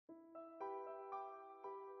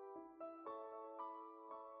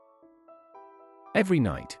Every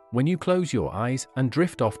night, when you close your eyes and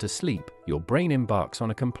drift off to sleep, your brain embarks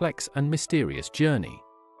on a complex and mysterious journey.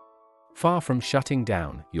 Far from shutting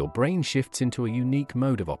down, your brain shifts into a unique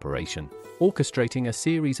mode of operation, orchestrating a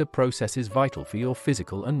series of processes vital for your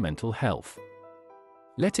physical and mental health.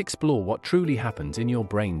 Let's explore what truly happens in your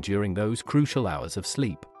brain during those crucial hours of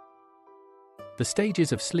sleep. The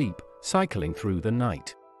stages of sleep, cycling through the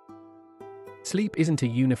night. Sleep isn't a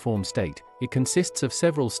uniform state, it consists of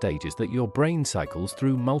several stages that your brain cycles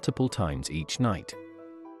through multiple times each night.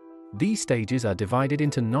 These stages are divided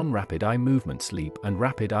into non-rapid eye movement sleep and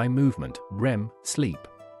rapid eye movement (REM) sleep.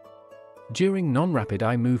 During non-rapid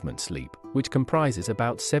eye movement sleep, which comprises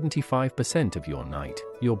about 75% of your night,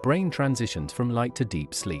 your brain transitions from light to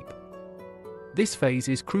deep sleep. This phase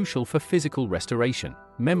is crucial for physical restoration,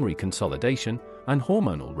 memory consolidation, and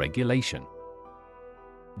hormonal regulation.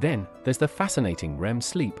 Then, there's the fascinating REM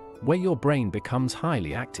sleep, where your brain becomes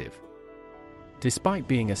highly active. Despite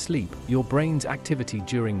being asleep, your brain's activity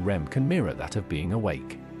during REM can mirror that of being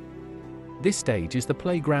awake. This stage is the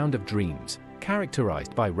playground of dreams,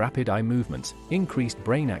 characterized by rapid eye movements, increased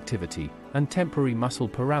brain activity, and temporary muscle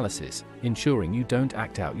paralysis, ensuring you don't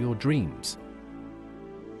act out your dreams.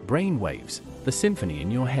 Brain waves, the symphony in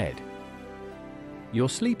your head. Your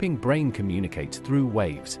sleeping brain communicates through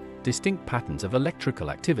waves, distinct patterns of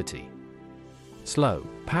electrical activity. Slow,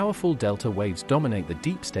 powerful delta waves dominate the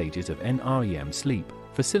deep stages of NREM sleep,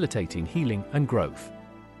 facilitating healing and growth.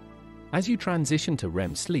 As you transition to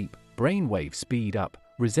REM sleep, brain waves speed up,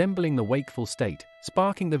 resembling the wakeful state,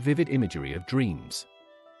 sparking the vivid imagery of dreams.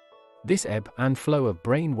 This ebb and flow of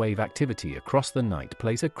brain wave activity across the night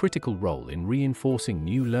plays a critical role in reinforcing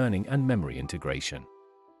new learning and memory integration.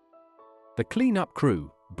 The cleanup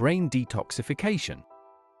crew, brain detoxification.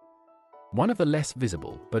 One of the less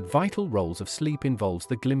visible but vital roles of sleep involves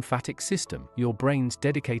the glymphatic system, your brain's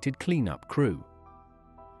dedicated cleanup crew.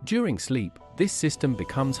 During sleep, this system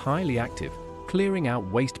becomes highly active, clearing out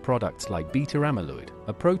waste products like beta amyloid,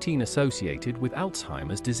 a protein associated with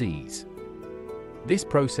Alzheimer's disease. This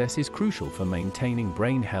process is crucial for maintaining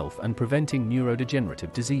brain health and preventing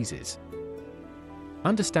neurodegenerative diseases.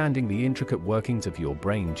 Understanding the intricate workings of your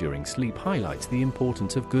brain during sleep highlights the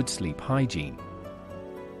importance of good sleep hygiene.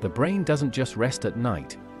 The brain doesn't just rest at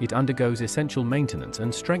night, it undergoes essential maintenance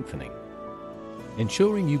and strengthening.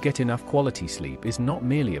 Ensuring you get enough quality sleep is not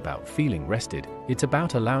merely about feeling rested, it's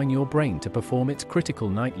about allowing your brain to perform its critical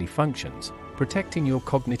nightly functions, protecting your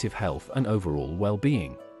cognitive health and overall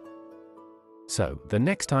well-being. So, the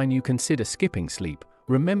next time you consider skipping sleep,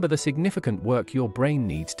 remember the significant work your brain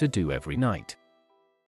needs to do every night.